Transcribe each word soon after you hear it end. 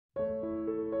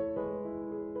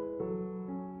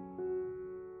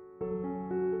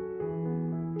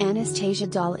Anastasia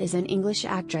Doll is an English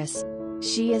actress.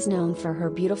 She is known for her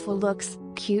beautiful looks,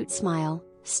 cute smile,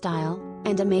 style,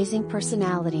 and amazing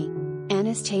personality.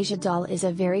 Anastasia Doll is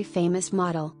a very famous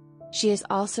model. She is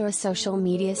also a social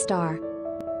media star.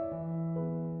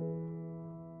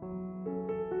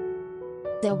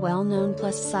 A well-known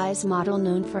plus-size model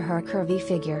known for her curvy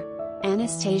figure.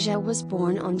 Anastasia was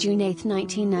born on June 8,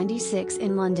 1996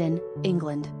 in London,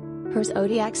 England. Her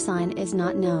zodiac sign is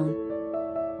not known.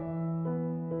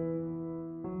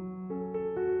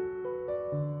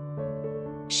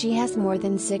 She has more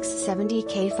than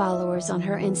 670,000 followers on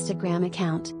her Instagram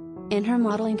account. In her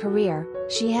modeling career,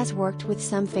 she has worked with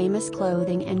some famous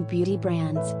clothing and beauty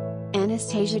brands.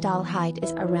 Anastasia Doll height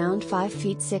is around 5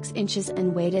 feet 6 inches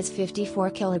and weight is 54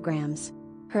 kilograms.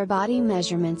 Her body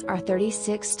measurements are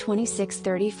 36, 26,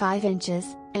 35 inches,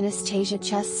 Anastasia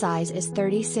chest size is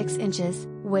 36 inches,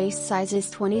 waist size is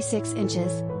 26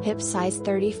 inches, hip size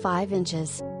 35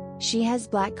 inches. She has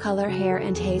black color hair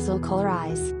and hazel color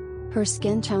eyes. Her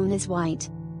skin tone is white.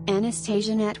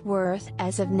 Anastasia net worth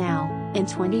as of now, in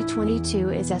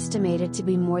 2022 is estimated to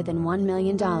be more than $1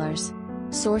 million.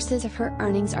 Sources of her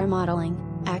earnings are modeling,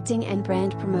 acting and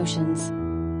brand promotions.